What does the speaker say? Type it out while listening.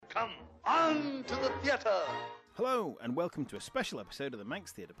Come on to the theatre! Hello, and welcome to a special episode of the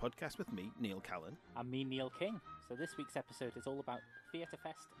Manx Theatre Podcast with me, Neil Callan. And me, Neil King. So this week's episode is all about Theatre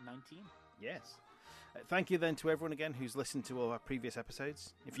Fest 19. Yes. Thank you then to everyone again who's listened to all our previous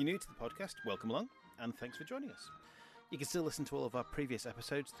episodes. If you're new to the podcast, welcome along, and thanks for joining us. You can still listen to all of our previous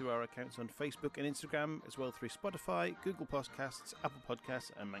episodes through our accounts on Facebook and Instagram, as well through Spotify, Google Podcasts, Apple Podcasts,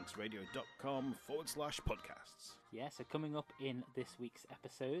 and manxradio.com/podcasts. Yeah, so coming up in this week's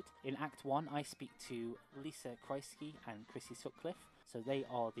episode, in Act 1, I speak to Lisa Kreisky and Chrissy Sutcliffe. So they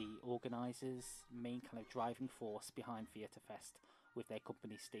are the organisers, main kind of driving force behind Theatre Fest with their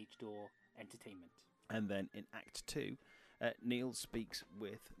company Stage Door Entertainment. And then in Act 2, Neil speaks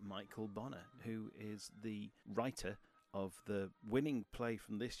with Michael Bonner, who is the writer of the winning play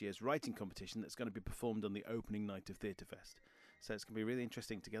from this year's writing competition that's going to be performed on the opening night of Theatre Fest. So it's going to be really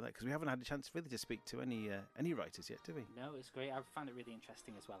interesting to get that, because we haven't had a chance really to speak to any writers yet, do we? No, it's great. I found it really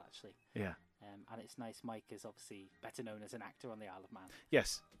interesting as well, actually. Yeah. And it's nice. Mike is obviously better known as an actor on the Isle of Man.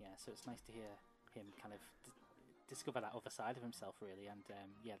 Yes. Yeah, so it's nice to hear him kind of discover that other side of himself, really. And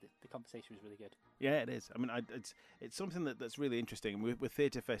the conversation was really good. Yeah, it is. I mean, it's something that's really interesting. With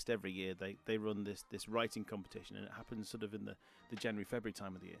Theatre Fest every year, they run this writing competition, and it happens sort of in the January-February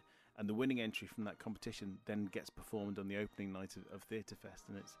time of the year. And the winning entry from that competition then gets performed on the opening night of Theatre Fest,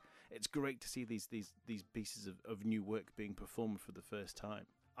 and it's great to see these pieces of new work being performed for the first time.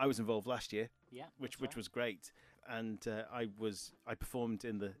 I was involved last year, which was great, and I performed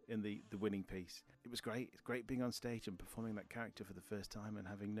in the winning piece. It was great. It's great being on stage and performing that character for the first time and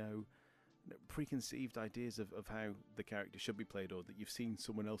having no preconceived ideas of how the character should be played, or that you've seen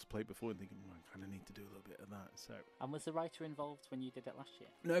someone else play before and thinking, I kind of need to do a little bit of that. So. And was the writer involved when you did it last year?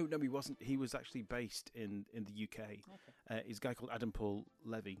 No, he wasn't. He was actually based in the UK. Okay. He's a guy called Adam Paul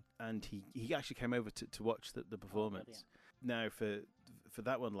Levy, and he actually came over to watch the performance. Now, for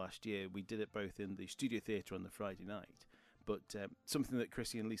that one last year, we did it both in the Studio Theatre on the Friday night, but something that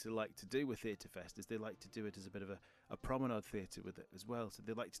Chrissy and Lisa like to do with Theatre Fest is they like to do it as a bit of a promenade theatre with it as well. So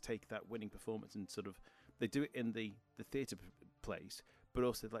they like to take that winning performance and sort of, they do it in the theatre place, but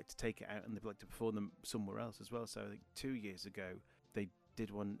also they'd like to take it out and they'd like to perform them somewhere else as well. So I think 2 years ago, they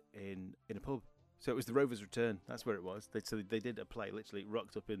did one in a pub. So it was the Rovers Return. That's where it was. They did a play, literally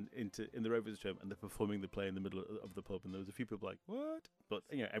rocked up in the Rovers Return, and they're performing the play in the middle of the pub. And there was a few people like, "What?" But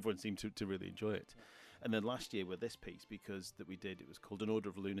everyone seemed to really enjoy it. And then last year with this piece, because that we did, it was called An Order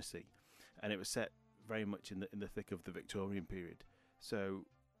of Lunacy, and it was set very much in the thick of the Victorian period. So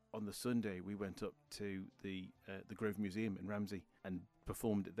on the Sunday, we went up to the Grove Museum in Ramsey and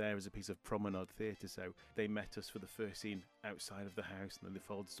performed it there as a piece of promenade theatre. So they met us for the first scene outside of the house, and then they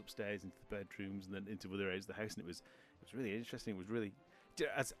followed us upstairs into the bedrooms and then into other areas of the house. And it was really interesting. It was really,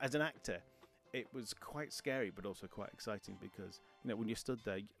 as an actor, it was quite scary but also quite exciting, because when you stood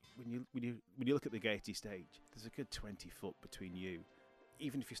there, when you look at the Gaiety stage, there's a good 20 foot between you.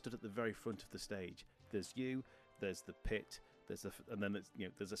 Even if you stood at the very front of the stage, there's you, there's the pit, and then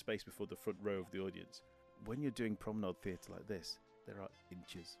there's a space before the front row of the audience. When you're doing promenade theatre like this, there are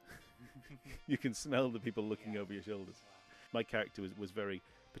inches. You can smell the people looking over your shoulders. My character was very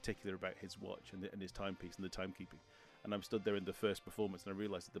particular about his watch and his timepiece and the timekeeping. And I'm stood there in the first performance, and I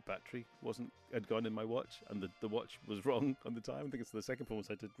realised that the battery had gone in my watch, and the watch was wrong on the time. I think it's the second performance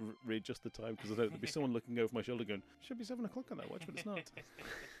I had to readjust the time, because I thought there'd be someone looking over my shoulder going, "Should be 7 o'clock on that watch," but it's not.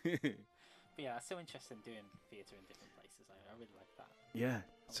 But yeah, I'm so interested in doing theatre in different places. I really like that. Yeah.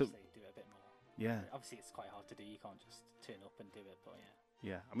 Obviously, do it a bit more. Yeah. Obviously, it's quite hard to do. You can't just turn up and do it, but yeah.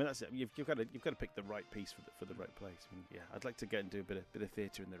 Yeah, I mean that's it. You've got to pick the right piece for the right place. I mean, yeah, I'd like to get and do a bit of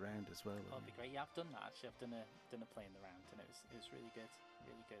theatre in the round as well. That'd be great. Yeah, I've done that actually. I've done a play in the round, and it was really good,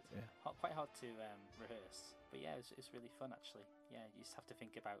 really good. Yeah. Quite hard to rehearse, but yeah, it's really fun actually. Yeah, you just have to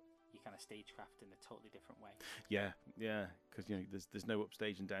think about your kind of stagecraft in a totally different way. Yeah, because there's no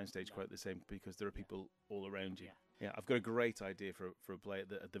upstage and downstage quite the same, because there are people all around you. Yeah, I've got a great idea for a play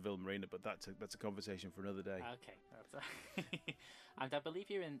at the Ville Marina, but that's a conversation for another day. Okay, and I believe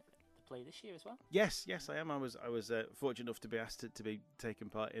you're in the play this year as well. Yes, I am. I was fortunate enough to be asked to be taking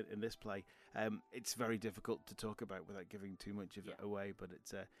part in this play. It's very difficult to talk about without giving too much of it away, but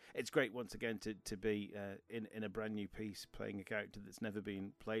it's great once again to be in a brand new piece, playing a character that's never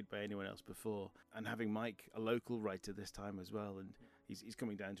been played by anyone else before, and having Mike, a local writer this time as well, and he's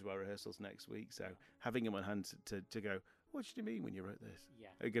coming down to our rehearsals next week, so having him on hand to go, what did you mean when you wrote this?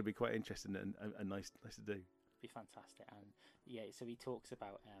 Yeah, it's going to be quite interesting and nice to do. Be fantastic. And so he talks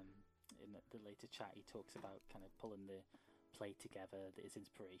about in the later chat, he talks about kind of pulling the play together, his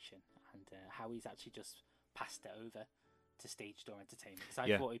inspiration, and how he's actually just passed it over to Stage Door Entertainment, because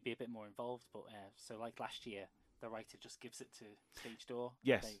I thought he'd be a bit more involved, but so like last year the writer just gives it to stage door.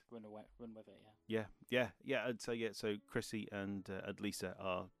 Yes. They run with it. Yeah. Yeah. I'd say So Chrissy and Lisa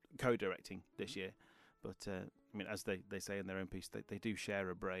are co-directing this year, but I mean, as they say in their own piece, they do share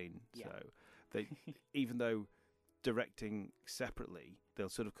a brain. Yeah. So they, even though directing separately, they'll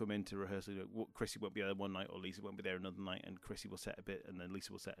sort of come into rehearsal. Chrissy won't be there one night, or Lisa won't be there another night, and Chrissy will set a bit, and then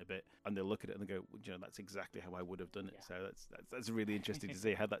Lisa will set a bit, and they'll look at it and they go, well, that's exactly how I would have done it. Yeah. So that's really interesting to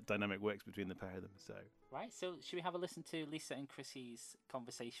see how that dynamic works between the pair of them. So Right, so should we have a listen to Lisa and Chrissy's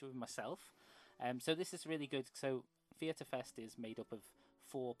conversation with myself? So this is really good. So Theatre Fest is made up of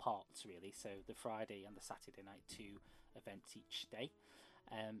 4 parts, really. So the Friday and the Saturday night, 2 events each day.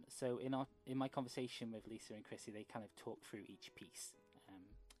 So in my conversation with Lisa and Chrissy, they kind of talk through each piece.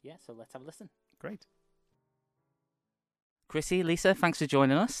 So let's have a listen. great. Chrissy, Lisa, thanks for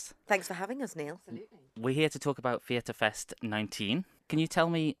joining us. Thanks for having us, Neil. Absolutely. We're here to talk about Theatre Fest 19. Can you tell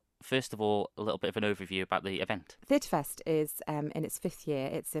me, first of all, a little bit of an overview about the event? Theatre Fest is in its 5th year.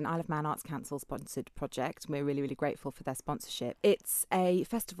 It's an Isle of Man Arts Council sponsored project. We're really, really grateful for their sponsorship. It's a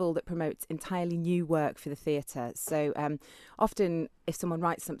festival that promotes entirely new work for the theatre. So often if someone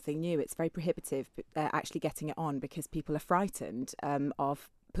writes something new, it's very prohibitive actually getting it on, because people are frightened of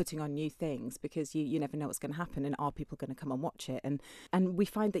putting on new things, because you never know what's going to happen, and are people going to come and watch it? And we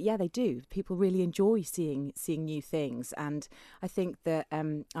find that they do. People really enjoy seeing new things, and I think that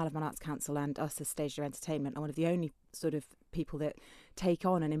Isle of Man Arts Council and us as Stage Door Entertainment are one of the only sort of people that take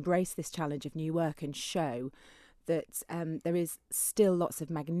on and embrace this challenge of new work and show that there is still lots of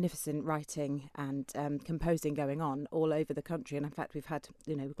magnificent writing and composing going on all over the country, and in fact we've had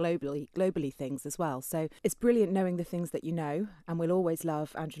globally things as well. So it's brilliant knowing the things that you know, and we'll always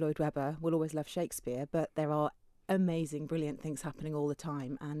love Andrew Lloyd Webber, we'll always love Shakespeare, but there are amazing, brilliant things happening all the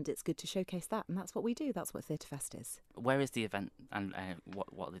time, and it's good to showcase that, and that's what we do. That's what Theatre Fest is. Where is the event, and what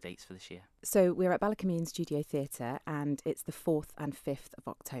are the dates for this year? So we're at Ballakermeen Studio Theatre, and it's the 4th and 5th of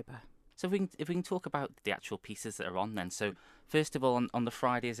October. So if we can talk about the actual pieces that are on then. So first of all, on the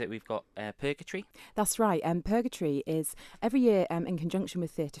Fridays we've got Purgatory. That's right. Purgatory is every year in conjunction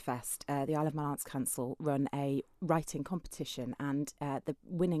with Theatre Fest, the Isle of Man Arts Council run a writing competition, and the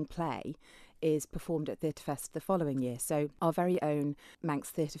winning play is performed at Theatre Fest the following year. So our very own Manx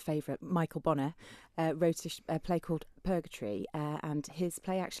theatre favourite, Michael Bonner, wrote a play called Purgatory, and his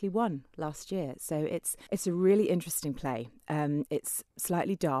play actually won last year. So it's a really interesting play. It's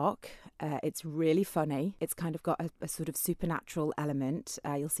slightly dark. It's really funny. It's kind of got a sort of supernatural element.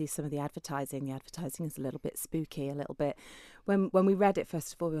 You'll see some of the advertising. The advertising is a little bit spooky, a little bit. When we read it,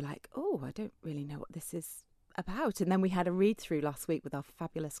 first of all, we were like, oh, I don't really know what this is about. And then we had a read through last week with our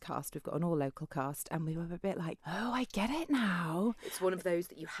fabulous cast. We've got an all local cast, and we were a bit like, oh, I get it now. It's one of those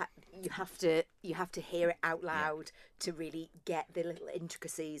that you have to hear it out loud to really get the little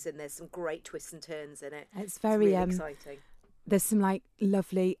intricacies, and there's some great twists and turns in it. It's very really exciting. There's some like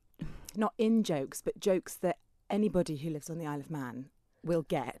lovely, not in jokes, but jokes that anybody who lives on the Isle of Man will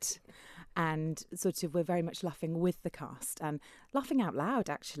get. And sort of we're very much laughing with the cast and laughing out loud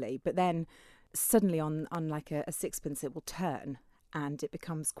actually, but then suddenly on like a sixpence it will turn and it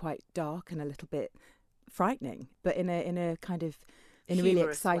becomes quite dark and a little bit frightening, but in a kind of a really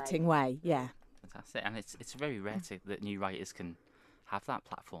exciting way. Yeah, fantastic. And it's very rare that new writers can have that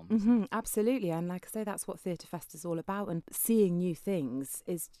platform. Absolutely. And like I say, that's what Theatre Fest is all about, and seeing new things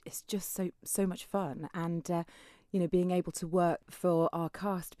is just so much fun. And being able to work for our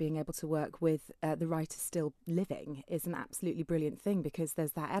cast, being able to work with the writers still living is an absolutely brilliant thing, because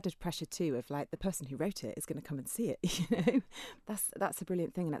there's that added pressure too of like the person who wrote it is going to come and see it. That's a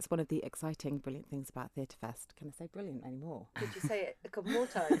brilliant thing, and that's one of the exciting, brilliant things about Theatre Fest. Can I say brilliant anymore? Could you say it a couple more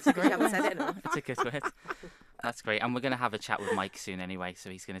times? Because you haven't said it enough. It's a good word. That's great. And we're going to have a chat with Mike soon anyway,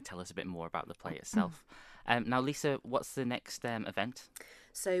 so he's going to tell us a bit more about the play itself. Now, Lisa, what's the next event?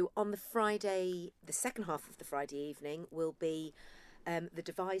 So on the Friday, the second half of the Friday evening will be the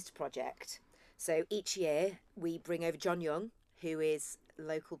Devised Project. So each year we bring over John Young, who is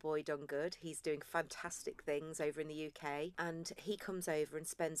local boy done good. He's doing fantastic things over in the UK, and he comes over and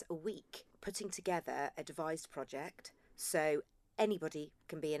spends a week putting together a devised project. So anybody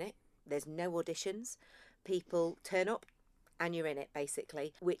can be in it. There's no auditions. People turn up and you're in it,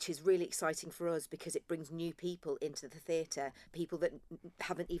 basically, which is really exciting for us because it brings new people into the theatre, people that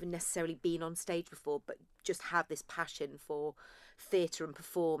haven't even necessarily been on stage before, but just have this passion for theatre and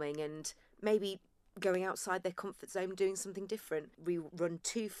performing and maybe going outside their comfort zone, doing something different. We run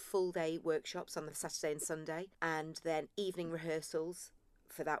 2 full-day workshops on the Saturday and Sunday, and then evening rehearsals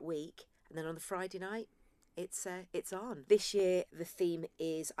for that week. And then on the Friday night, it's on. This year, the theme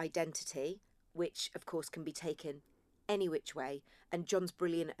is identity, which, of course, can be taken any which way, and John's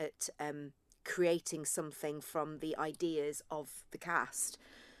brilliant at creating something from the ideas of the cast.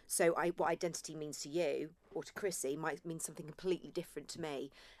 So what identity means to you or to Chrissy might mean something completely different to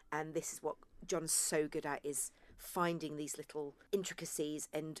me. And this is what John's so good at, is finding these little intricacies.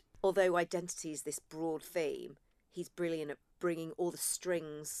 And although identity is this broad theme, he's brilliant at bringing all the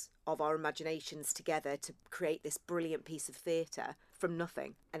strings of our imaginations together to create this brilliant piece of theatre from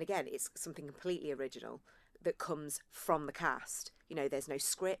nothing. And again, it's something completely original that comes from the cast. You know, there's no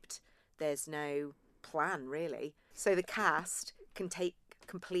script, there's no plan really. So the cast can take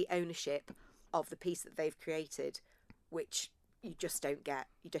complete ownership of the piece that they've created, which you just don't get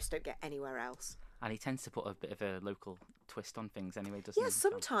anywhere else. And he tends to put a bit of a local twist on things anyway, doesn't he? Yeah,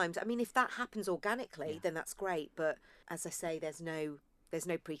 sometimes. I mean, if that happens organically, then that's great. But as I say, there's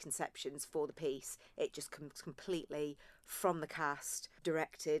no preconceptions for the piece. It just comes completely from the cast,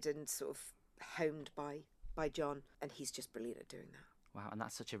 directed and sort of honed by John, and he's just brilliant at doing that. Wow, and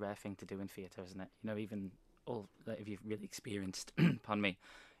that's such a rare thing to do in theatre, isn't it? You know, even if you've really experienced, pardon me,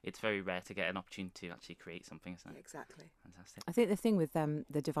 it's very rare to get an opportunity to actually create something, isn't it? Exactly. Fantastic. I think the thing with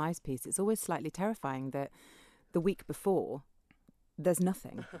the devised piece, it's always slightly terrifying that the week before there's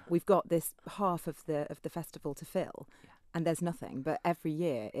nothing. We've got this half of the festival to fill, and there's nothing. But every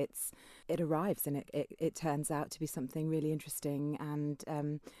year it arrives, and it turns out to be something really interesting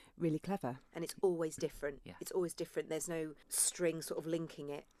and really clever. And it's always different. Yeah. It's always different. There's no string sort of linking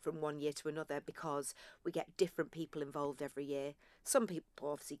it from one year to another, because we get different people involved every year. Some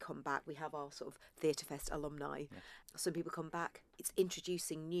people obviously come back. We have our sort of Theatre Fest alumni. Yeah. Some people come back. It's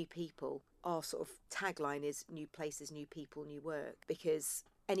introducing new people. Our sort of tagline is new places, new people, new work, because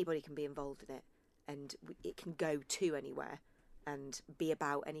anybody can be involved in it, and it can go to anywhere and be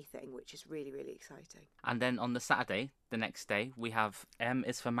about anything, which is really, really exciting. And then on the Saturday, the next day, we have M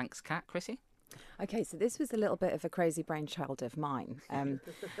is for Manx Cat, Chrissy. Okay, so this was a little bit of a crazy brainchild of mine.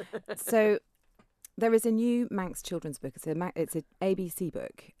 So there is a new Manx children's book. It's an ABC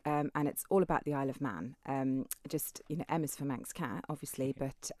book, and it's all about the Isle of Man. Just, you know, M is for Manx Cat, obviously,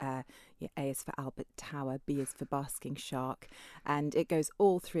 but A is for Albert Tower, B is for Basking Shark, and it goes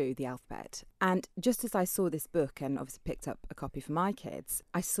all through the alphabet. And just as I saw this book and obviously picked up a copy for my kids,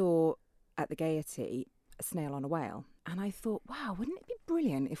 I saw at the Gaiety a snail on a whale, and I thought, wow, wouldn't it be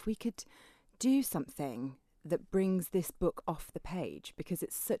brilliant if we could do something that brings this book off the page, because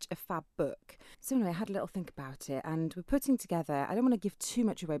it's such a fab book. So anyway, I had a little think about it, and we're putting together, I don't want to give too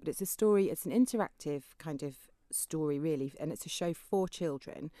much away, but it's a story, it's an interactive kind of story really, and it's a show for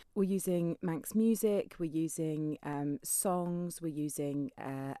children. We're using Manx music, we're using songs, we're using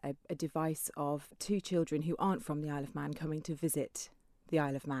a device of two children who aren't from the Isle of Man coming to visit the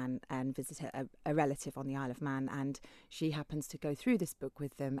Isle of Man and visit a relative on the Isle of Man, and she happens to go through this book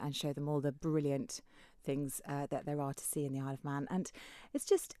with them and show them all the brilliant things that there are to see in the Isle of Man. And it's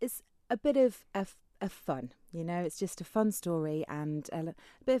a bit of fun, you know, it's just a fun story and a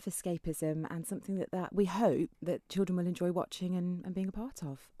bit of escapism, and something that we hope that children will enjoy watching and being a part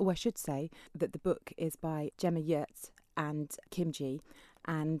of. Oh, I should say that the book is by Gemma Yurt and Kim G,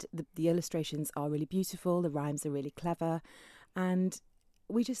 and the illustrations are really beautiful, the rhymes are really clever, and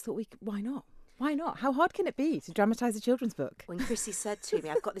we just thought why not? Why not? How hard can it be to dramatise a children's book? When Chrissy said to me,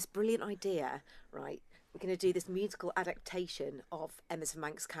 I've got this brilliant idea, right, we're going to do this musical adaptation of Emma's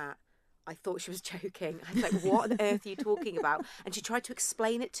Manx Cat, I thought she was joking. I was like, what on earth are you talking about? And she tried to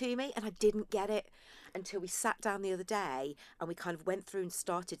explain it to me, and I didn't get it until we sat down the other day and we kind of went through and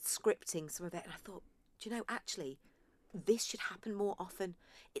started scripting some of it. And I thought, do you know, actually, this should happen more often.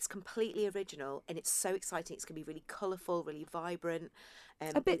 It's completely original and it's so exciting. It's going to be really colourful, really vibrant.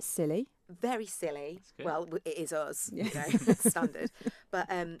 A bit silly. Very silly. Well, it is us, you know, standard. But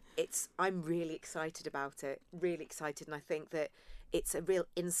I'm really excited about it. Really excited. And I think that it's a real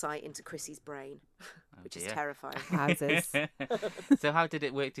insight into Chrissy's brain, which is terrifying. Houses. So how did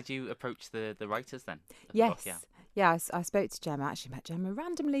it work? Did you approach the writers then? Yes. Yeah, I spoke to Gemma. I actually met Gemma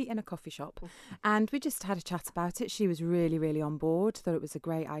randomly in a coffee shop, and we just had a chat about it. She was really, really on board, thought it was a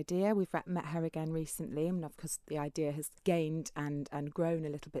great idea. We've met her again recently, and of course the idea has gained and grown a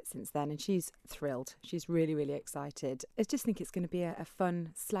little bit since then, and she's thrilled. She's really, really excited. I just think it's going to be a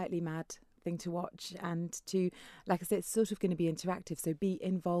fun, slightly mad thing to watch, and to, like I said, it's sort of going to be interactive, so be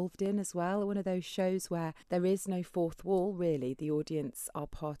involved in as well. One of those shows where there is no fourth wall really. The audience are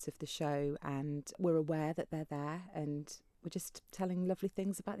part of the show and we're aware that they're there, and we're just telling lovely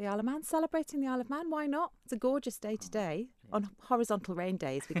things about the Isle of Man, celebrating the Isle of Man. Why not? It's a gorgeous day today. On horizontal rain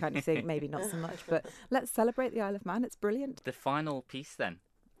days we kind of think maybe not so much, but let's celebrate the Isle of Man. It's brilliant. The final piece then,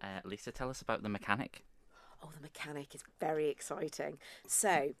 Lisa, tell us about the mechanic. Oh, The Mechanic is very exciting.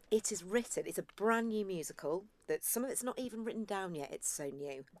 So it is written, it's a brand new musical that some of it's not even written down yet, it's so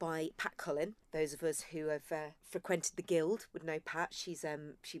new, by Pat Cullen. Those of us who have frequented the Guild would know Pat. She's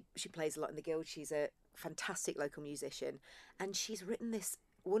she plays a lot in the Guild. She's a fantastic local musician, and she's written this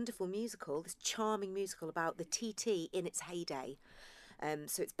wonderful musical, this charming musical about the TT in its heyday.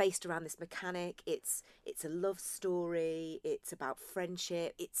 So it's based around this mechanic. It's a love story. It's about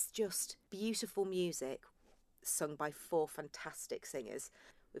friendship. It's just beautiful music sung by 4 fantastic singers.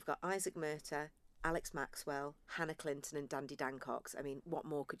 We've got Isaac Murta, Alex Maxwell, Hannah Clinton and Dandy Dancox. I mean, what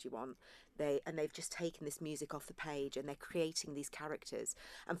more could you want? They've just taken this music off the page and they're creating these characters.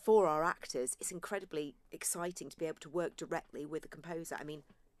 And for our actors, it's incredibly exciting to be able to work directly with the composer. I mean,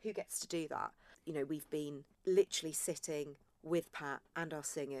 who gets to do that? You know, we've been literally sitting with Pat and our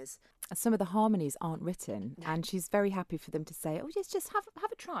singers. Some of the harmonies aren't written, and she's very happy for them to say, "Oh, just have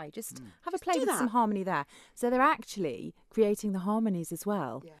a try, just have a play with some harmony there." So they're actually creating the harmonies as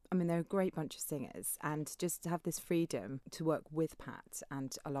well. Yeah. I mean, they're a great bunch of singers, and just to have this freedom to work with Pat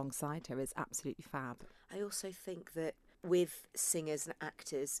and alongside her is absolutely fab. I also think that with singers and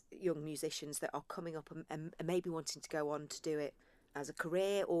actors, young musicians that are coming up and maybe wanting to go on to do it as a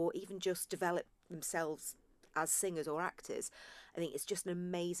career or even just develop themselves as singers or actors, I think it's just an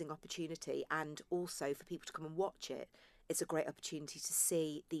amazing opportunity. And also for people to come and watch it, it's a great opportunity to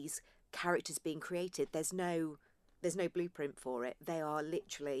see these characters being created. There's no blueprint for it. They are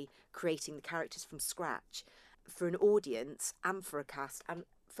literally creating the characters from scratch. For an audience and for a cast and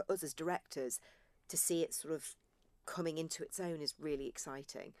for us as directors, to see it sort of coming into its own is really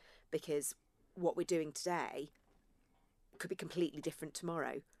exciting, because what we're doing today could be completely different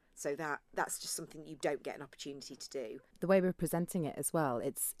tomorrow. So that's just something you don't get an opportunity to do. The way we're presenting it as well,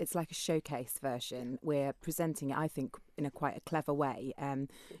 it's like a showcase version. We're presenting it, I think, in quite a clever way,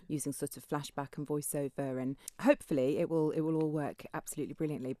 using sort of flashback and voiceover, and hopefully it will all work absolutely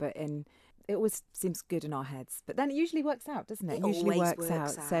brilliantly. But it always seems good in our heads, but then it usually works out, doesn't it? It usually always works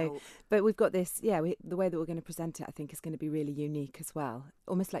out. So, but we've got this, the way that we're going to present it, I think, is going to be really unique as well,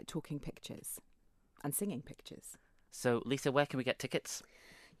 almost like talking pictures and singing pictures. So, Lisa, where can we get tickets?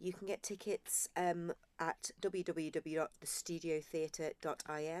 You can get tickets at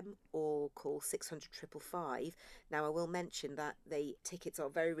www.thestudiotheatre.im or call 600 555. Now, I will mention that the tickets are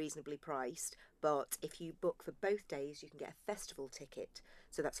very reasonably priced, but if you book for both days, you can get a festival ticket.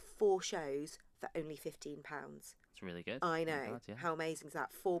 So that's 4 shows for only £15. It's really good. I know. Oh God, yeah. How amazing is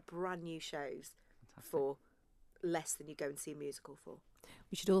that? 4 brand new shows for less than you go and see a musical for.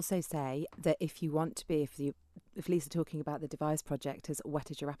 We should also say that if you want to be, if Lisa talking about the Devise project has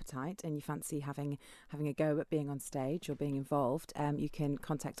whetted your appetite and you fancy having a go at being on stage or being involved, you can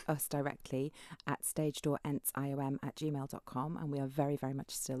contact us directly at stagedoorentsiom@gmail.com, and we are very, very much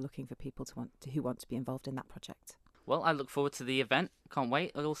still looking for people who want to be involved in that project. Well, I look forward to the event. Can't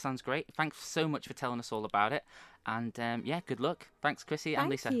wait. It all sounds great. Thanks so much for telling us all about it. And good luck. Thanks, Chrissy and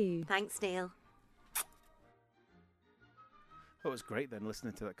Lisa. Thank you. Thanks, Neil. Well, it was great then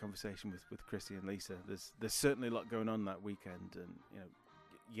listening to that conversation with Chrissy and Lisa. There's certainly a lot going on that weekend, and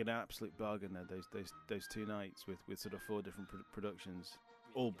you get an absolute bargain there. Those 2 nights with sort of 4 different productions,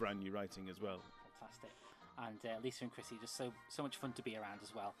 all brand new writing as well. Fantastic. And Lisa and Chrissy, just so much fun to be around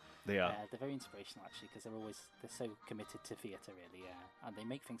as well. They are. They're very inspirational actually, because they're so committed to theatre really, and they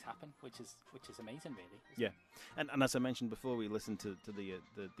make things happen, which is amazing really. Yeah, and as I mentioned before, we listened to the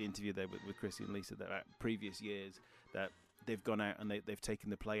interview there with Chrissy and Lisa, that previous years that they've gone out and they've taken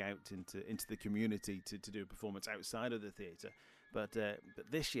the play out into the community to do a performance outside of the theatre. But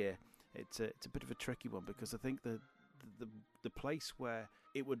this year it's a bit of a tricky one, because I think the place where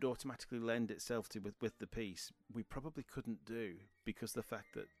it would automatically lend itself to with the piece, we probably couldn't do, because the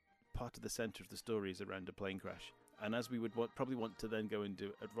fact that part of the centre of the story is around a plane crash. And as we would probably want to then go and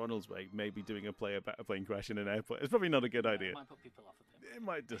do at Ronaldsway, maybe doing a play about a plane crash in an airport, it's probably not a good idea. It might put people off a bit. It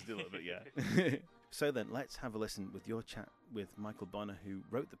might just a little bit, yeah. So then, let's have a listen with your chat with Michael Bonner, who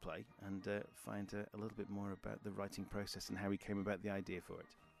wrote the play, and find a little bit more about the writing process and how he came about the idea for it.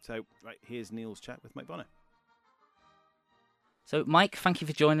 So, right, here's Neil's chat with Mike Bonner. So, Mike, thank you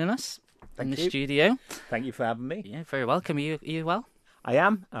for joining us in the studio. Thank you for having me. Yeah, very welcome. Are you well? I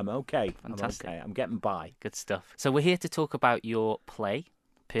am. I'm okay. Fantastic. I'm okay. I'm getting by. Good stuff. So we're here to talk about your play,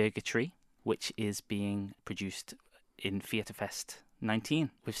 Purgatory, which is being produced in Theatrefest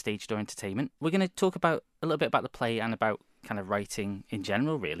 19 with Stage Door Entertainment. We're going to talk a little bit about the play and about kind of writing in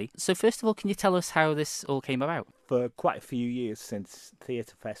general, really. So first of all, can you tell us how this all came about? For quite a few years since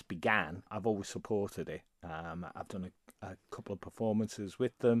Theatrefest began, I've always supported it. I've done a couple of performances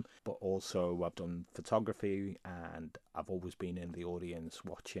with them, but also I've done photography, and I've always been in the audience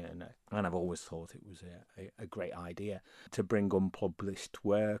watching, and I've always thought it was a great idea to bring unpublished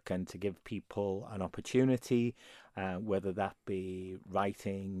work and to give people an opportunity, whether that be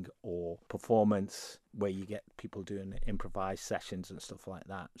writing or performance, where you get people doing improvised sessions and stuff like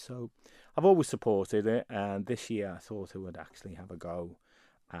that. So I've always supported it, and this year I thought I would actually have a go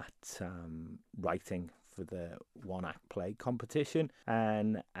at writing for the one-act play competition,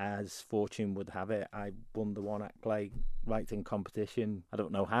 and as fortune would have it, I won the one-act play writing competition. I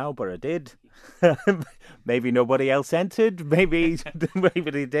don't know how, but I did. Maybe nobody else entered. Maybe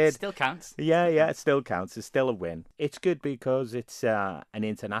they did. Still counts. Yeah, it still counts. It's still a win. It's good because it's an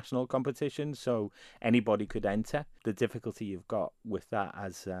international competition, so anybody could enter. The difficulty you've got with that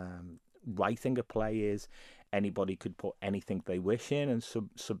as writing a play is anybody could put anything they wish in and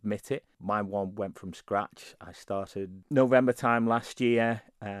submit it. My one went from scratch. I started November time last year,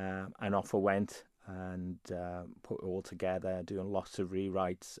 and off I went and put it all together, doing lots of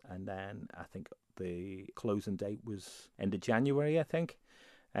rewrites, and then I think the closing date was end of January, I think,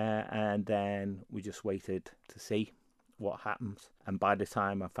 and then we just waited to see what happens. And by the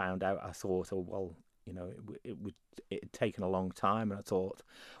time I found out, I thought, oh well, you know, it had taken a long time, and I thought,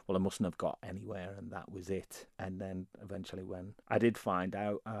 well, I mustn't have got anywhere, and that was it. And then eventually, when I did find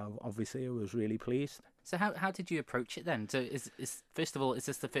out, obviously, I was really pleased. So how did you approach it then? So is first of all, is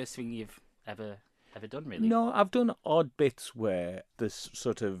this the first thing you've ever done, really? No, I've done odd bits where there's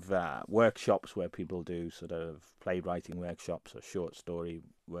sort of workshops where people do sort of playwriting workshops or short story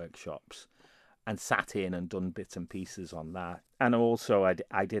workshops, and sat in and done bits and pieces on that. And also,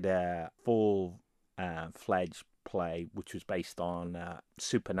 I did a full fledged play which was based on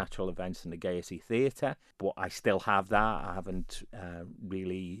supernatural events in the Gaiety Theatre, but I still have that. I haven't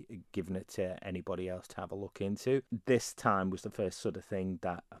really given it to anybody else to have a look into. This time was the first sort of thing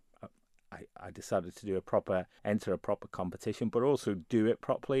that I decided to enter a proper competition, but also do it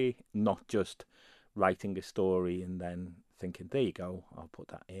properly, not just writing a story and then thinking, there you go, I'll put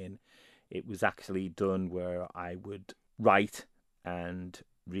that in. It was actually done where I would write and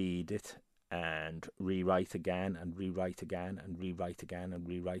read it and rewrite again and rewrite again and rewrite again and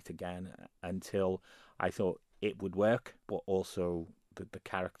rewrite again until I thought it would work, but also the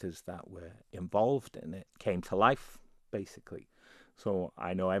characters that were involved in it came to life, basically. So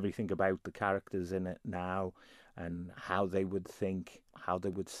I know everything about the characters in it now and how they would think, how they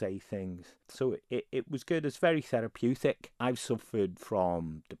would say things. So it was good. It's very therapeutic. I've suffered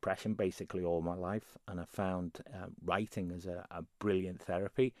from depression basically all my life, and I found writing as a brilliant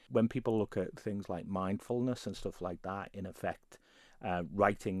therapy. When people look at things like mindfulness and stuff like that, in effect,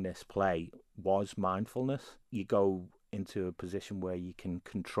 writing this play was mindfulness. You go into a position where you can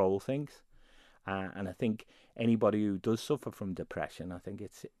control things. And I think anybody who does suffer from depression, I think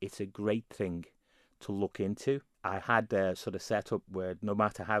it's a great thing to look into. I had a sort of setup where no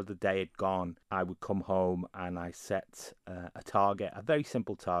matter how the day had gone, I would come home and I set a target, a very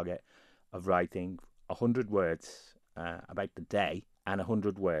simple target of writing 100 words about the day and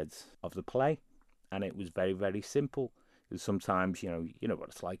 100 words of the play. And it was very, very simple. Because sometimes, you know what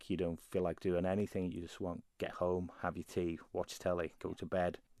it's like, you don't feel like doing anything. You just want to get home, have your tea, watch telly, go to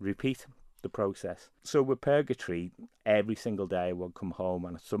bed, repeat the process. So with Purgatory, every single day I would come home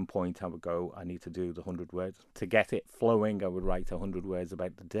and at some point I would go, I need to do the 100 words. To get it flowing, I would write 100 words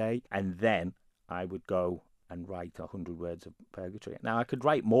about the day, and then I would go and write 100 words of Purgatory. Now I could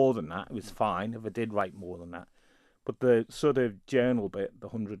write more than that, it was fine if I did write more than that, but the sort of journal bit, the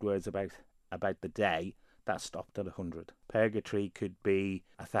 100 words about the day, that stopped at 100. Purgatory could be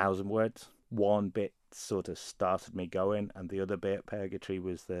 1,000 words. One bit sort of started me going, and the other bit, Purgatory,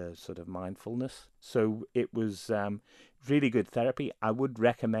 was the sort of mindfulness. So it was really good therapy. I would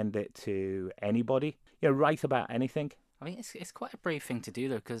recommend it to anybody. Write about anything. I mean, it's quite a brave thing to do,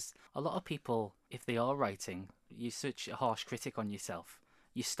 though, because a lot of people, if they are writing, you're such a harsh critic on yourself.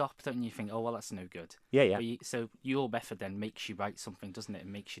 You stop and you think, oh, well, that's no good. Yeah. So your method then makes you write something, doesn't it?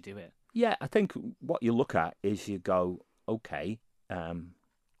 And makes you do it. Yeah, I think what you look at is you go, okay,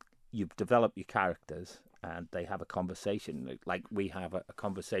 you've developed your characters and they have a conversation, like we have a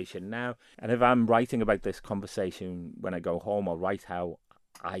conversation now. And if I'm writing about this conversation when I go home, I'll write how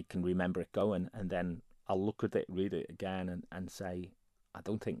I can remember it going, and then I'll look at it, read it again and say, I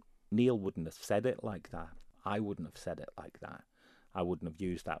don't think Neil wouldn't have said it like that. I wouldn't have said it like that. I wouldn't have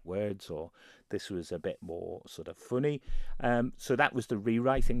used that words, or this was a bit more sort of funny. So that was the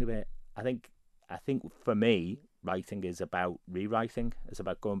rewriting of it. I think for me, writing is about rewriting. It's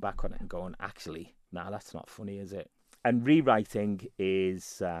about going back on it and going, actually, nah, that's not funny, is it? And rewriting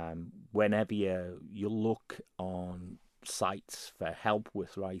is whenever you look on sites for help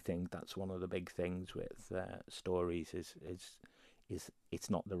with writing, that's one of the big things with stories is it's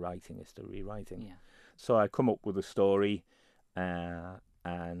not the writing, it's the rewriting. Yeah. So I come up with a story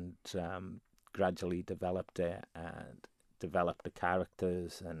and gradually developed it and developed the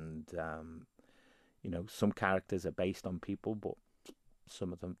characters, and some characters are based on people, but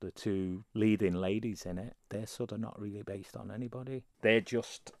some of them, the two leading ladies in it, they're sort of not really based on anybody. They're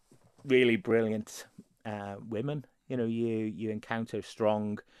just really brilliant women. You encounter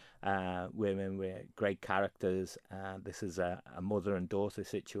strong women with great characters. This is a mother and daughter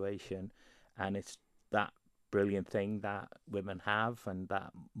situation, and it's that brilliant thing that women have and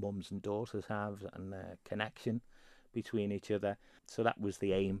that mums and daughters have, and the connection between each other. So that was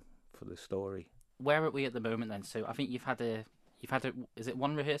the aim for the story. Where are we at the moment then? So I think you've had a is it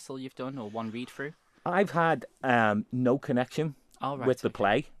one rehearsal you've done or one read through? I've had no connection with the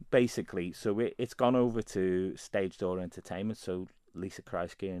play, basically. So it's gone over to Stage Door Entertainment. So Lisa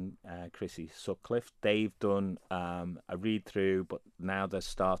Kreisky and Chrissy Sutcliffe, they've done a read through, but now they're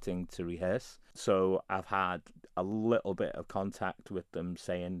starting to rehearse. So I've had a little bit of contact with them,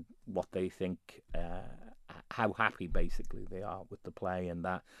 saying what they think, how happy basically they are with the play, and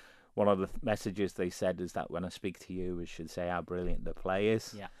that one of the messages they said is that when I speak to you, we should say how brilliant the play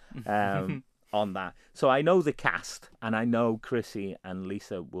is. Yeah. On that. So I know the cast, and I know Chrissy and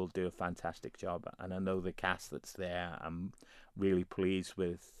Lisa will do a fantastic job, and I know the cast that's there. I'm really pleased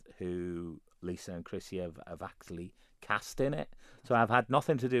with who Lisa and Chrissy have actually cast in it. So I've had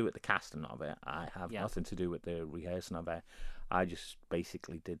nothing to do with the casting of it. I have nothing to do with the rehearsing of it. I just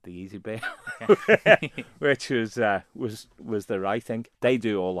basically did the easy bit, which was the writing. They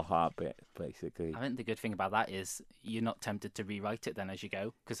do all the hard bit, basically. I think the good thing about that is you're not tempted to rewrite it then as you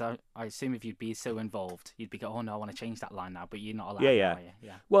go, because I assume if you'd be so involved, you'd be going, oh no, I want to change that line now, but you're not allowed. Yeah.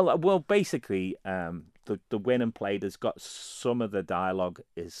 Yeah. Well, basically, the win and played has got some of the dialogue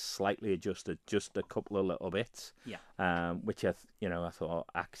is slightly adjusted, just a couple of little bits. Yeah. Which I thought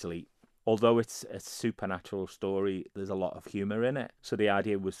actually, although it's a supernatural story, there's a lot of humour in it. So the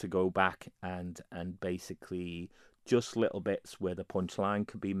idea was to go back and basically just little bits where the punchline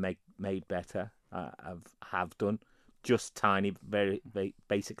could be made better. Have done just tiny, very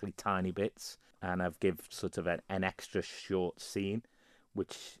basically tiny bits, and I've give sort of an extra short scene,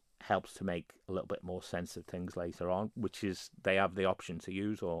 which helps to make a little bit more sense of things later on, which is they have the option to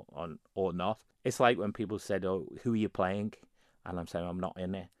use or not. It's like when people said, "Oh, who are you playing?" and I'm saying I'm not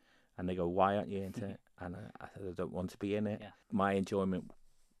in it. And they go, why aren't you into it? And I said, I don't want to be in it. Yeah. My enjoyment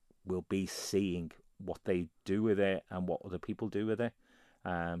will be seeing what they do with it and what other people do with it.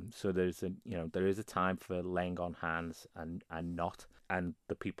 So there is a time for laying on hands and not. And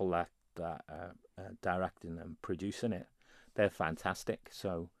the people that are directing and producing it, they're fantastic.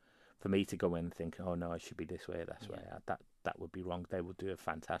 So for me to go in and think, oh no, it should be this way, that way, that would be wrong. They will do a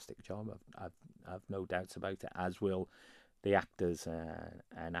fantastic job. I've no doubts about it, as will the actors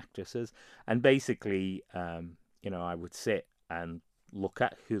and actresses. And basically, I would sit and look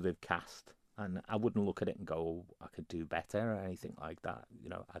at who they've cast, and I wouldn't look at it and go, I could do better or anything like that.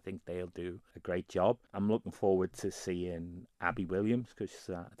 I think they'll do a great job. I'm looking forward to seeing Abby Williams, because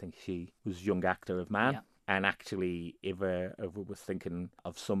I think she was Young Actor of Man. Yeah. And actually, if I was thinking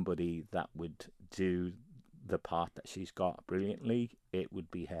of somebody that would do the part that she's got brilliantly, it would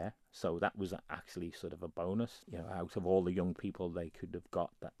be her. So that was actually sort of a bonus. Out of all the young people they could have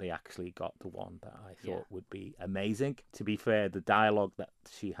got, that they actually got the one that I thought would be amazing. To be fair, the dialogue that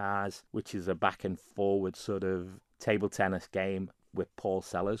she has, which is a back and forward sort of table tennis game with Paul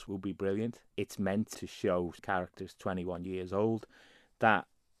Sellers, will be brilliant. It's meant to show characters 21 years old. That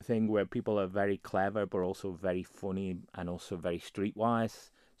thing where people are very clever but also very funny and also very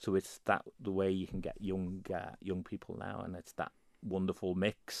streetwise. So it's the way you can get young people now, and it's that wonderful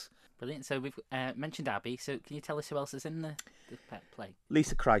mix. Brilliant. So we've mentioned Abby. So can you tell us who else is in the play?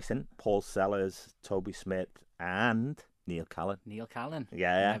 Lisa Kreisky, Paul Sellers, Toby Smith, and Neil Callan. Neil Callan.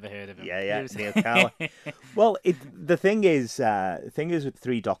 Yeah. Never heard of him. Yeah. Neil Callan. Well, the thing is with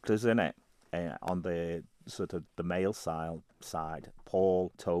three doctors in it, on the sort of the male side,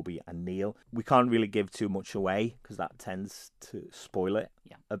 Paul, Toby, and Neil. We can't really give too much away because that tends to spoil it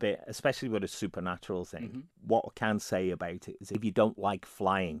a bit, especially with a supernatural thing. Mm-hmm. What I can say about it is, if you don't like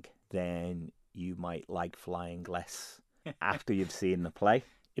flying, then you might like flying less after you've seen the play.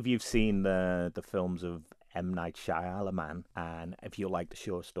 If you've seen the films of M. Night Shyamalan, and if you like the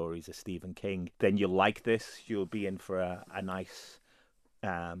short stories of Stephen King, then you'll like this. You'll be in for a nice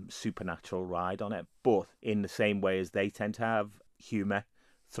supernatural ride on it, but in the same way as they tend to have humour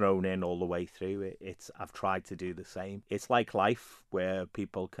thrown in all the way through. I've tried to do the same. It's like life, where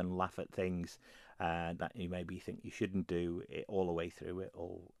people can laugh at things that you maybe think you shouldn't do. It all the way through,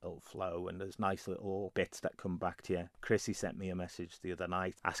 it'll flow, and there's nice little bits that come back to you. Chrissy sent me a message the other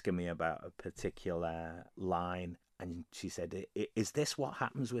night asking me about a particular line, and she said, "Is this what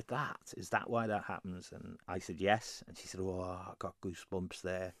happens with that? Is that why that happens?" And I said, "Yes." And she said, "Oh, I got goosebumps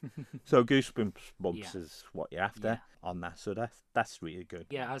there." So goosebumps is what you're after on that. So that's really good.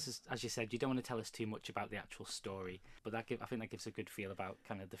 Yeah, as you said, you don't want to tell us too much about the actual story, but I think that gives a good feel about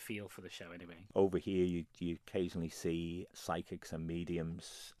kind of the feel for the show anyway. Over here, you occasionally see psychics and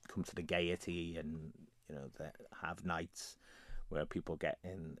mediums come to the Gaiety, and they have nights where people get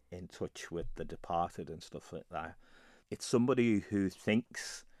in touch with the departed and stuff like that. It's somebody who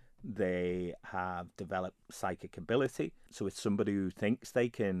thinks they have developed psychic ability. So it's somebody who thinks they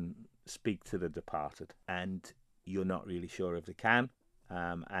can speak to the departed, and you're not really sure if they can.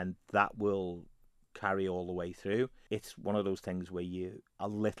 And that will carry all the way through. It's one of those things where a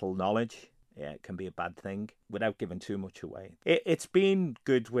little knowledge, it can be a bad thing, without giving too much away. It's been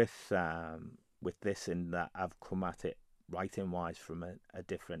good with this, in that I've come at it writing-wise from a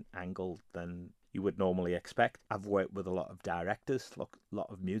different angle than you would normally expect. I've worked with a lot of directors, a lot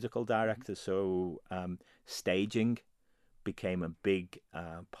of musical directors, so staging became a big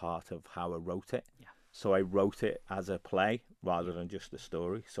part of how I wrote it. Yeah. So I wrote it as a play rather than just a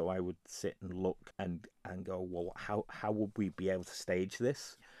story. So I would sit and look and go, well, how would we be able to stage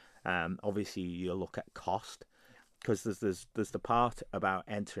this? Obviously, you look at cost, because there's the part about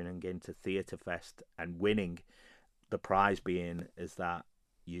entering into Theatre Fest and winning. The prize being is that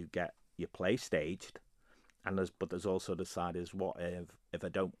you get your play staged, and there's also the side is, what if I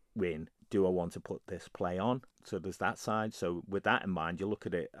don't win? Do I want to put this play on? So there's that side. So with that in mind, you look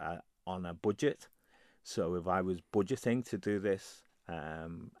at it on a budget. So if I was budgeting to do this,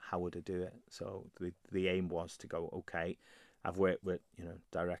 how would I do it? So the aim was to go, okay, I've worked with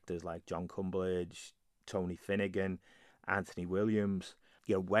directors like John Cumberledge, Tony Finnegan, Anthony Williams,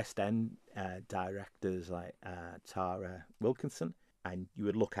 West End directors like Tara Wilkinson, and you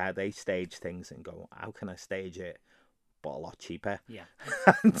would look how they stage things and go, how can I stage it but a lot cheaper? Yeah.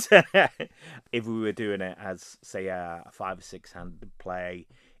 And if we were doing it as, say, a 5 or 6 handed play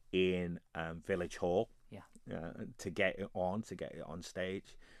in Village Hall, to get it on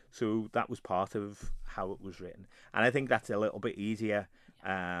stage. So that was part of how it was written, and I think that's a little bit easier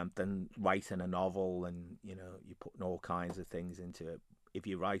than writing a novel, and you're putting all kinds of things into it. If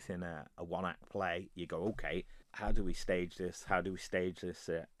you're writing a one-act play, you go, okay, how do we stage this? How do we stage this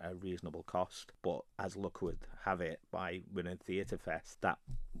at a reasonable cost? But as luck would have it, by winning Theatre Fest, that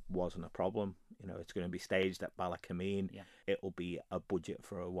wasn't a problem. It's going to be staged at Ballacameen. Yeah. It'll be a budget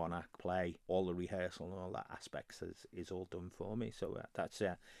for a one-act play. All the rehearsal and all that aspects is all done for me. So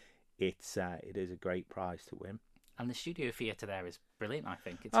it is a great prize to win. And the studio theatre there is brilliant, I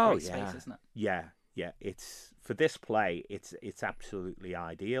think. It's a great space, isn't it? Yeah, it's for this play. It's absolutely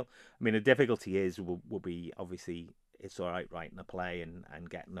ideal. I mean, the difficulty will be, obviously, it's all right writing a play and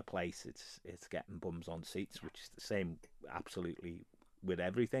getting a place. It's getting bums on seats, which is the same absolutely with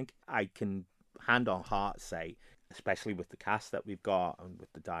everything. I can hand on heart say, especially with the cast that we've got and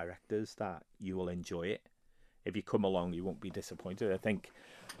with the directors, that you will enjoy it. If you come along, you won't be disappointed. I think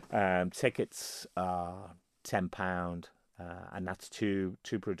tickets are £10. And that's two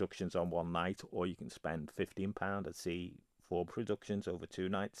productions on one night, or you can spend £15 and see 4 productions over 2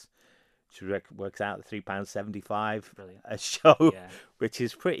 nights, which works out at £3.75 a show, which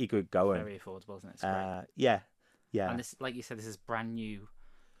is pretty good going. Very affordable, isn't it? It's great. Yeah. And this, like you said, this is brand new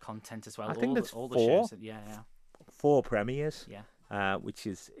content as well. I think there's all 4. The shows, 4 premieres. Yeah. Which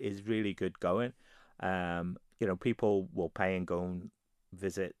is really good going. People will pay and go and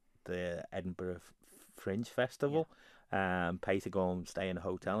visit the Edinburgh Fringe Festival. Pay to go and stay in a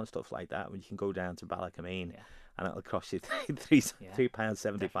hotel and stuff like that, when you can go down to Ballacameen and it'll cost you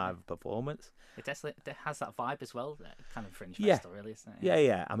 £3.75 a performance. It has that vibe as well, that kind of Fringe Festival, really, isn't it?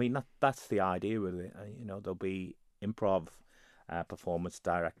 Yeah. I mean, that's the idea with it. There'll be improv performance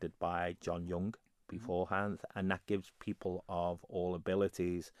directed by John Young beforehand, and that gives people of all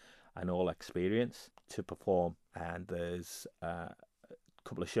abilities and all experience to perform. And there's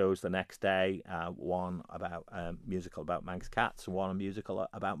couple of shows the next day, one about musical about Manx cats, one a musical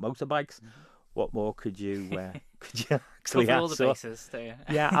about motorbikes. What more could you actually cover ask? All the bases,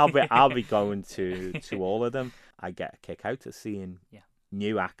 I'll be going to all of them. I get a kick out of seeing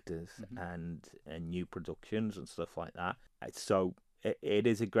new actors and new productions and stuff like that. So it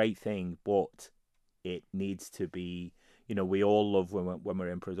is a great thing, but it needs to be, we all love when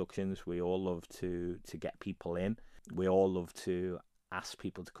we're in productions, we all love to get people in, we all love to ask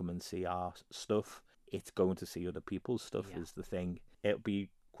people to come and see our stuff. It's going to see other people's stuff is the thing. It'll be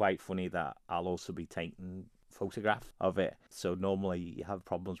quite funny that I'll also be taking photograph of it. So normally you have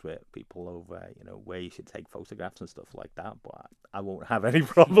problems with people over, where you should take photographs and stuff like that, but I won't have any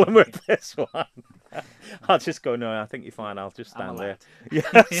problem with this one. I'll just go, no, I think you're fine. I'll just stand there.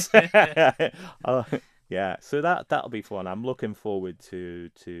 Yes. Yeah, so that'll be fun. I'm looking forward to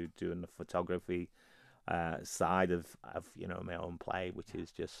doing the photography side of my own play, which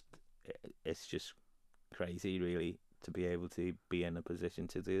is it's just crazy, really, to be able to be in a position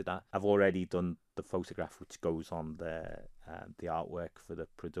to do that. I've already done the photograph which goes on the artwork for the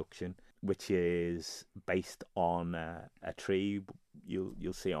production, which is based on a tree.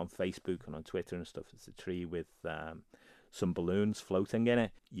 You'll see it on Facebook and on Twitter and stuff. It's a tree with some balloons floating in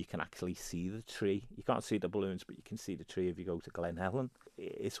it. You can actually see the tree. You can't see the balloons, but you can see the tree if you go to Glen Helen.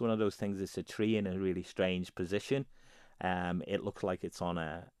 It's one of those things. It's a tree in a really strange position. It looks like it's on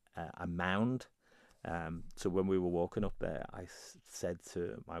a mound. So when we were walking up there, I said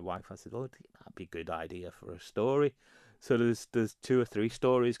to my wife, I said, "Oh, that'd be a good idea for a story." So there's 2 or 3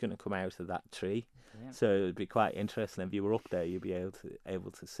 stories going to come out of that tree. Yeah. So it'd be quite interesting if you were up there. You'd be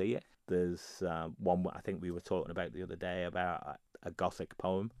able to see it. There's one I think we were talking about the other day about a Gothic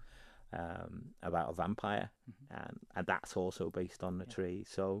poem about a vampire, and that's also based on the tree.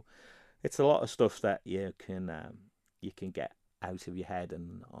 So it's a lot of stuff that you can get out of your head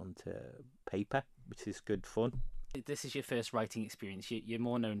and onto paper, which is good fun. This is your first writing experience. You're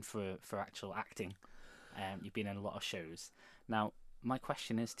more known for actual acting. You've been in a lot of shows. Now, my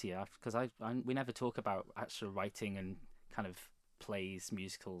question is to you, because we never talk about actual writing and kind of plays,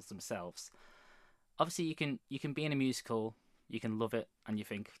 musicals themselves. Obviously, you can be in a musical, you can love it, and you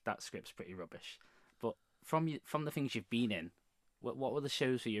think that script's pretty rubbish. But from the things you've been in, what were the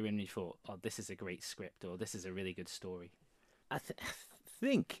shows where you're in and you thought, oh, this is a great script, or this is a really good story? I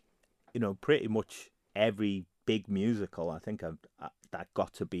think, pretty much every big musical I think that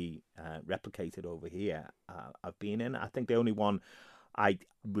got to be replicated over here, I've been in. I think the only one I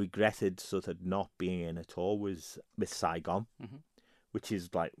regretted sort of not being in at all was Miss Saigon, which is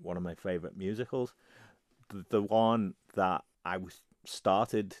like one of my favourite musicals. The one that I was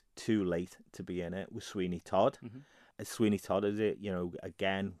started too late to be in it was Sweeney Todd. Sweeney Todd is it,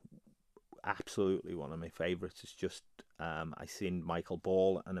 again, absolutely one of my favourites. It's just I seen Michael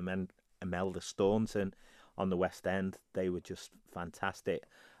Ball and Imelda Staunton on the West End. They were just fantastic.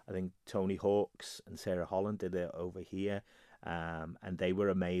 I think Tony Hawks and Sarah Holland did it over here, and they were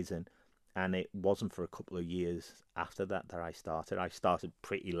amazing. And it wasn't for a couple of years after that I started. I started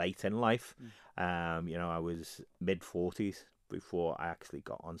pretty late in life. I was mid-40s before I actually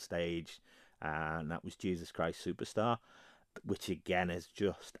got on stage, and that was Jesus Christ Superstar, which again is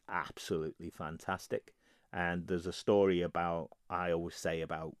just absolutely fantastic. And there's a story I always say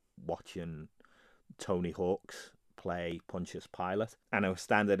about watching Tony Hawks play Pontius Pilate, and I was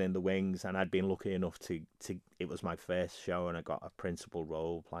standing in the wings, and I'd been lucky enough to it was my first show, and I got a principal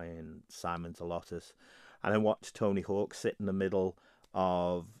role playing Simon Zelotes, and I watched Tony Hawk sit in the middle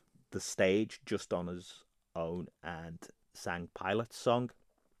of the stage just on his own and sang Pilate's song,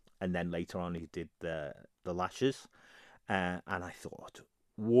 and then later on he did the Lashes, and I thought,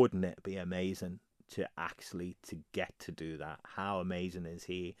 wouldn't it be amazing to get to do that? How amazing is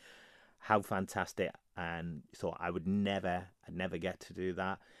he? How fantastic. And thought I'd never get to do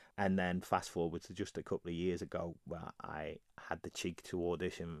that. And then fast forward to just a couple of years ago, where I had the cheek to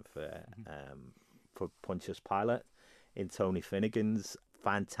audition for Pontius Pilate in Tony Finnegan's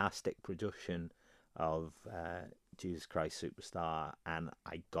fantastic production of Jesus Christ Superstar, and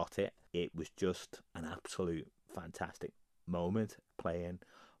I got it. It was just an absolute fantastic moment playing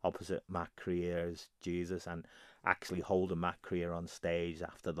opposite Matt Creer as Jesus, and actually holding Matt Creer on stage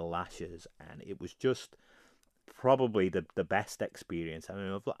after the Lashes, and it was just probably the best experience. I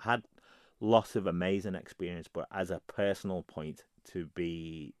mean, I've had lots of amazing experience, but as a personal point, to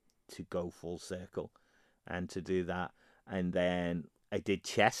go full circle and to do that. And then I did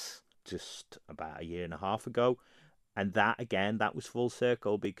Chess just about a year and a half ago, and that was full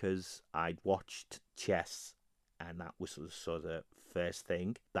circle because I'd watched Chess, and that was the sort of first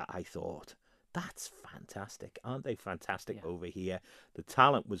thing that I thought, that's fantastic. Aren't they fantastic over here? The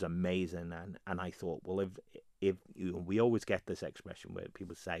talent was amazing, and I thought, well, if we always get this expression where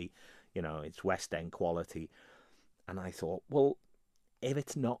people say, it's West End quality, and I thought, well, if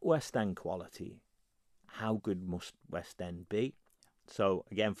it's not West End quality, how good must West End be? So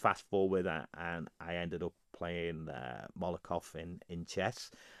again, fast forward, and I ended up playing Molotov in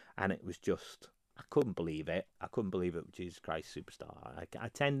Chess, and it was just I couldn't believe it. I couldn't believe it with Jesus Christ Superstar. I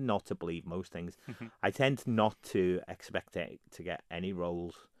tend not to believe most things. I tend not to expect it to get any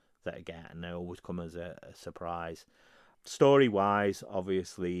roles that I get, and they always come as a surprise. Story-wise,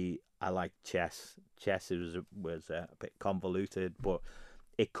 obviously, I like Chess. Chess was a bit convoluted, but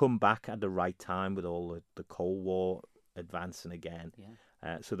it come back at the right time with all the Cold War advancing again.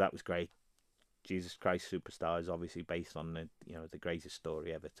 Yeah. So that was great. Jesus Christ Superstar is obviously based on the greatest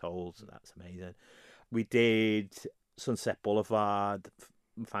story ever told, so that's amazing. We did Sunset Boulevard,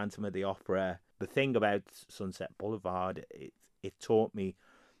 Phantom of the Opera. The thing about Sunset Boulevard, it taught me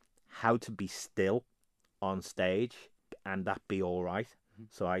how to be still on stage and that be all right.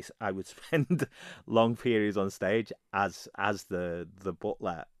 So I would spend long periods on stage as the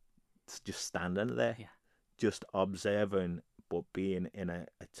butler, just standing there, just observing, but being in a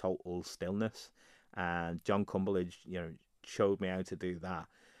total stillness. And John Cumberledge, showed me how to do that,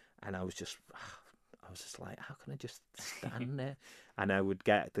 and I was just like, how can I just stand there? And I would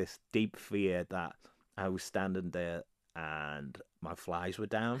get this deep fear that I was standing there and my flies were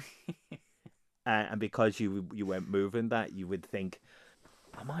down, and because you weren't moving, that you would think,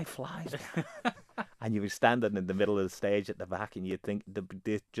 are my flies down? And you were standing in the middle of the stage at the back, and you'd think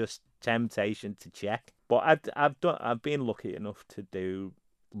there's just temptation to check. But I've been lucky enough to do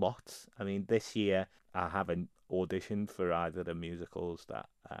lots. I mean, this year I haven't auditioned for either the musicals that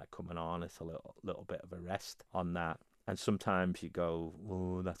are coming on. It's a little bit of a rest on that. And sometimes you go,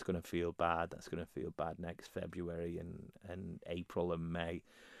 oh, that's going to feel bad. That's going to feel bad next February and April and May.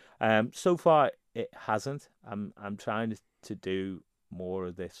 So far it hasn't. I'm trying to do more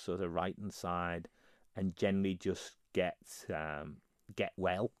of this sort of writing side, and generally just get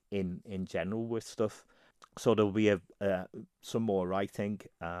well in general with stuff. So there'll be some more writing.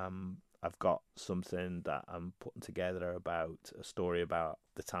 I've got something that I'm putting together about a story about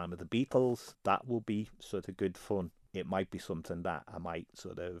the time of the Beatles. That will be sort of good fun. It might be something that I might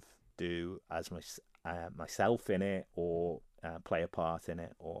sort of do as myself in it, or play a part in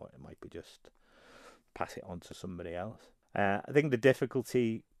it, or it might be just pass it on to somebody else. I think the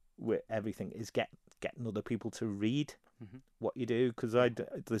difficulty with everything is getting other people to read what you do, because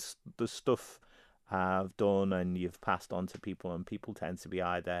the stuff I've done and you've passed on to people, and people tend to be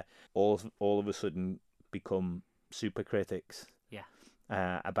either all of a sudden become super critics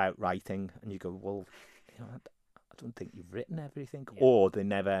about writing, and you go, well, I don't think you've written everything, or they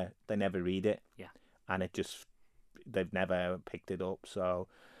never read it, and they've never picked it up. So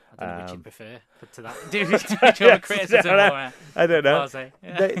I don't know which you'd prefer to that. Do you want criticism or I don't know.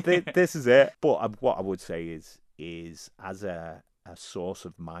 Yeah. This is it. But what I would say is as a source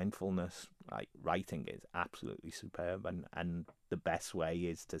of mindfulness, like, writing is absolutely superb, and the best way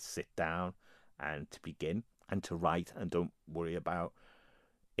is to sit down and to begin and to write, and don't worry about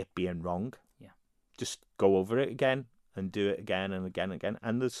it being wrong. Just go over it again and do it again and again and again.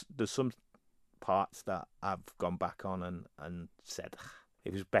 And there's some parts that I've gone back on and said,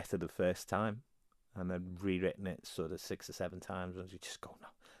 it was better the first time, and I've rewritten it sort of 6 or 7 times, and you just go, no,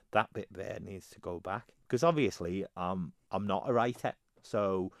 that bit there needs to go back. Because obviously I'm not a writer,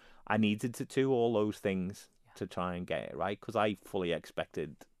 so I needed to do all those things to try and get it right, because I fully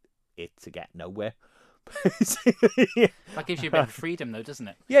expected it to get nowhere. That gives you a bit of freedom, though, doesn't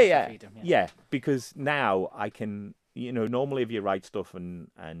it? Yeah, because now I can, normally if you write stuff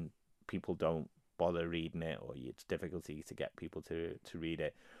and people don't bother reading it, or it's difficulty to get people to read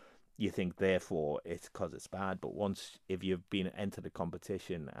it, you think therefore it's because it's bad. But if you've been entered a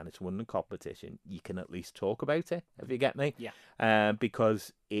competition and it's won the competition, you can at least talk about it, if you get me.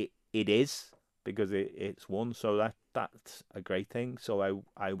 Because it's won, so that's a great thing. So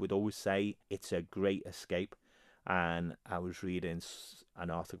I would always say it's a great escape. And I was reading an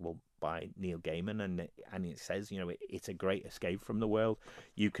article by Neil Gaiman, and it says, it's a great escape from the world.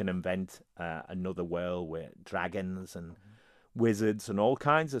 You can invent another world with dragons and wizards and all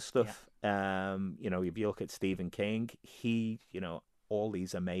kinds of stuff. If you look at Stephen King, he, all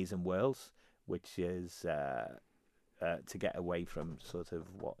these amazing worlds, which is to get away from sort of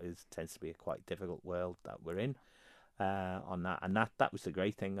what tends to be a quite difficult world that we're in on that. And that was the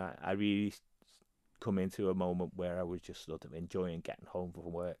great thing. I really come into a moment where I was just sort of enjoying getting home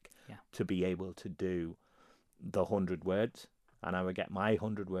from work to be able to do the 100 words. And I would get my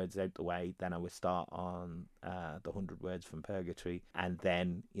 100 words out the way, then I would start on the 100 words from Purgatory, and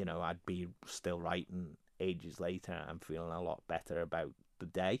then, I'd be still writing ages later and feeling a lot better about the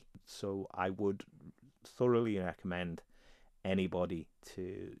day. So I would thoroughly recommend anybody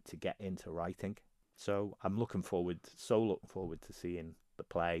to get into writing. So I'm looking forward to seeing the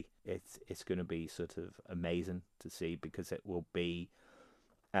play. It's going to be sort of amazing to see, because it will be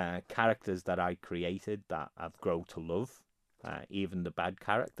characters that I created that I've grown to love, even the bad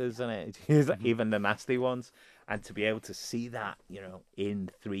characters in it, even the nasty ones, and to be able to see that, in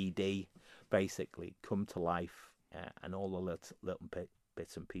 3D, basically come to life, and all the little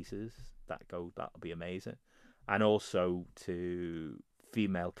bits and pieces that'll be amazing. And also to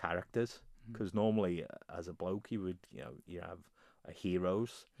female characters, because normally as a bloke you would, you have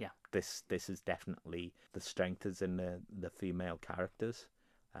heroes. Yeah. This is definitely the strength is in the female characters,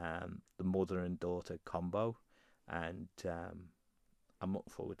 the mother and daughter combo, and I'm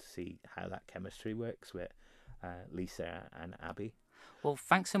looking forward to see how that chemistry works with Lisa and Abby. Well,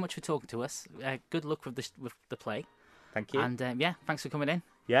 thanks so much for talking to us. Good luck with the play. Thank you. And thanks for coming in.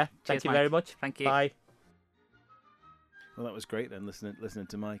 Yeah, Cheers, thank you Mike. very much. Thank you. Bye. Well, that was great then, listening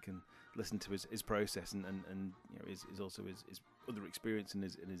to Mike and listening to his process and his also his other experience and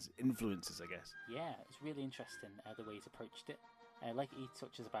his influences, I guess. Yeah, it's really interesting the way he's approached it. Like he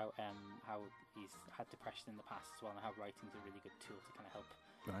touches about how he's had depression in the past as well, and how writing's a really good tool to kind of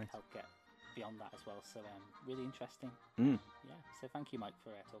help get beyond that as well. So really interesting. Yeah. So thank you, Mike,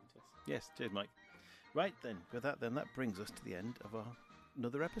 for talking to us. Yes, cheers, Mike. Right then, with that brings us to the end of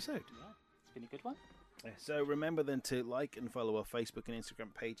another episode. Yeah, it's been a good one. So remember then to like and follow our Facebook and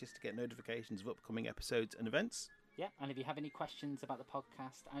Instagram pages to get notifications of upcoming episodes and events. Yeah, and if you have any questions about the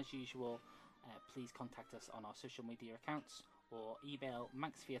podcast, as usual, please contact us on our social media accounts or email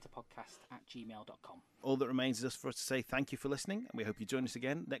manxtheatrepodcast@gmail.com. All that remains is for us to say thank you for listening, and we hope you join us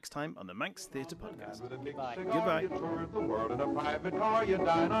again next time on the Manx Theatre Podcast. Goodbye. Goodbye. You tour the world in a private car, you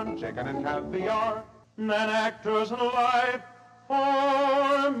dine on chicken and caviar, and actors alive for